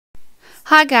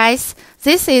Hi guys,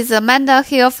 this is Amanda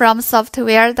here from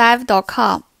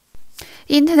softwaredive.com.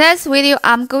 In today's video,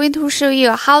 I'm going to show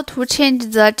you how to change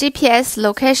the GPS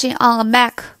location on a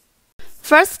Mac.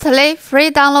 Firstly,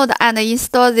 free download and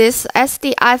install this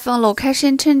SD iPhone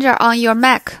location changer on your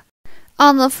Mac.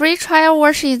 On the free trial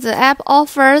version, the app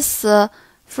offers a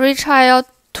free trial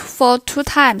for 2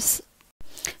 times.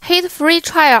 Hit free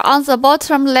trial on the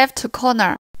bottom left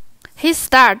corner. Hit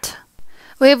start.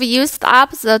 We've used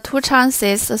up the 2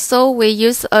 chances, so we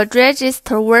use a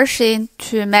registered version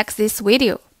to make this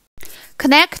video.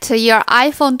 Connect your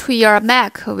iPhone to your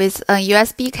Mac with a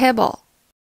USB cable.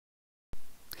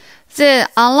 Then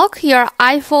unlock your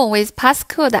iPhone with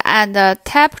passcode and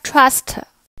tap Trust.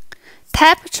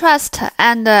 Tap Trust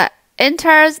and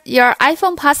enter your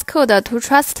iPhone passcode to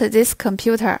trust this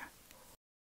computer.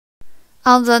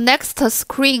 On the next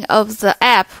screen of the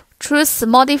app, choose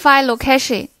Modify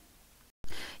Location.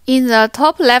 In the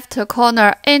top left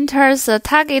corner, enter the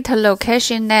target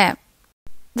location name.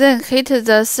 Then hit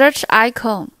the search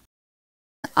icon.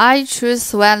 I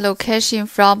choose one location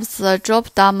from the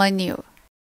drop-down menu.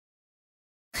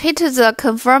 Hit the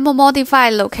Confirm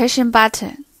Modify Location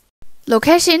button.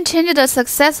 Location changed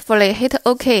successfully. Hit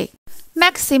OK.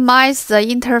 Maximize the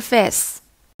interface.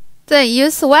 Then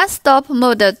use one-stop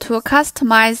mode to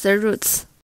customize the routes.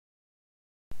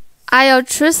 I'll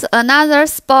choose another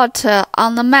spot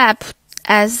on the map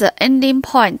as the ending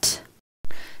point.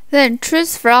 Then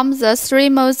choose from the 3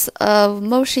 modes of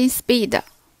motion speed: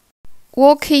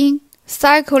 walking,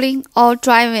 cycling, or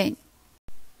driving.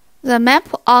 The map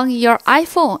on your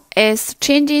iPhone is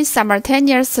changing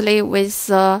simultaneously with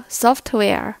the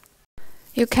software.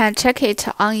 You can check it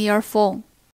on your phone.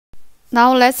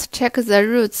 Now let's check the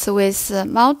routes with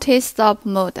multi-stop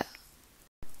mode.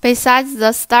 Besides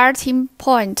the starting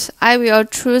point, I will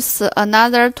choose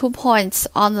another 2 points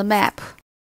on the map.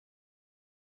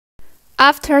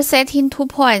 After selecting 2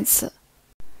 points,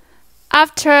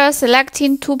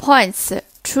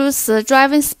 choose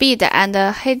driving speed and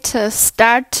hit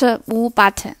Start Move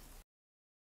button.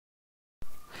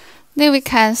 Then we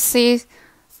can see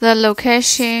the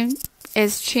location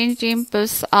is changing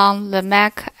both on the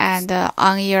Mac and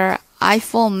on your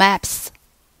iPhone maps.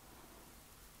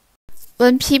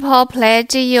 When people play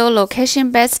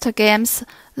geolocation-based games,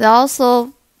 they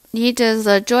also need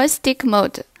the Joystick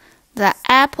Mode. The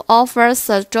app offers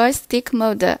the Joystick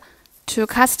Mode to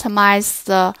customize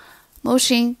the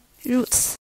motion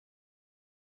routes.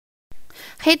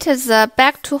 Hit the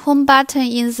Back to Home button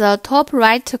in the top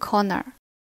right corner.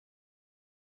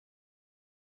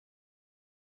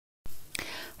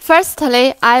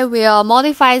 Firstly, I will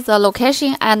modify the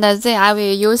location and then I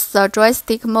will use the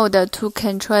joystick mode to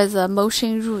control the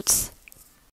motion routes.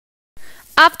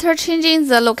 After changing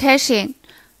the location,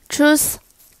 choose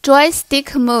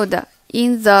Joystick Mode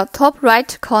in the top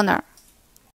right corner.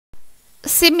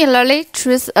 Similarly,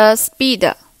 choose a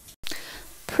speed.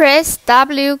 Press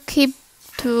W key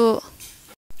to.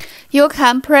 You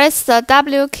can press the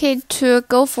W key to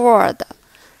go forward.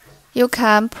 You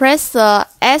can press the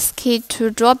S key to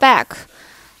draw back,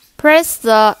 press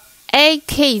the A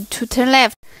key to turn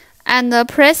left, and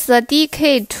press the D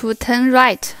key to turn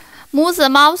right. Move the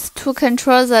mouse to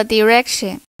control the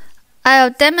direction.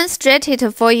 I'll demonstrate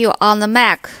it for you on the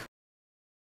Mac.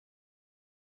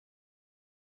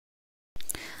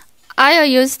 I'll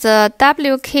use the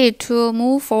W key to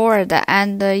move forward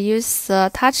and use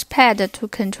the touchpad to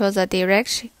control the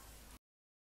direction.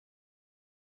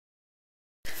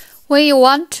 When you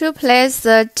want to play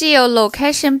the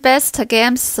geolocation-based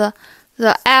games,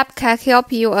 the app can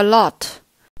help you a lot.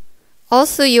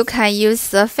 Also, you can use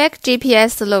the fake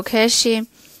GPS location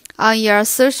on your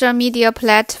social media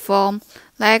platform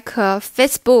like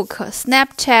Facebook,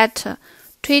 Snapchat,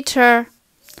 Twitter,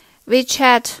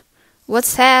 WeChat,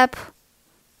 WhatsApp,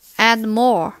 and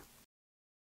more.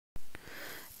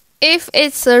 If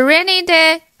it's a rainy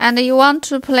day and you want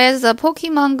to play the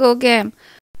Pokemon Go game,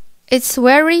 it's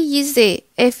very easy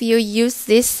if you use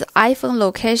this iPhone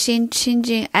location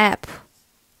changing app.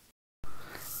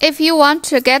 If you want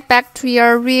to get back to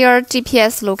your real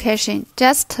GPS location,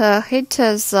 just hit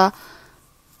the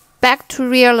Back to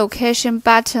Real Location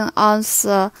button on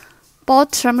the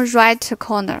bottom right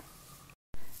corner.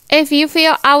 If you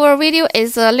feel our video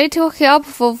is a little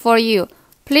helpful for you,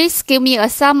 please give me a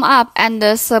thumb up and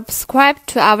subscribe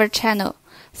to our channel.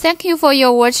 Thank you for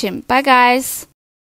your watching. Bye guys.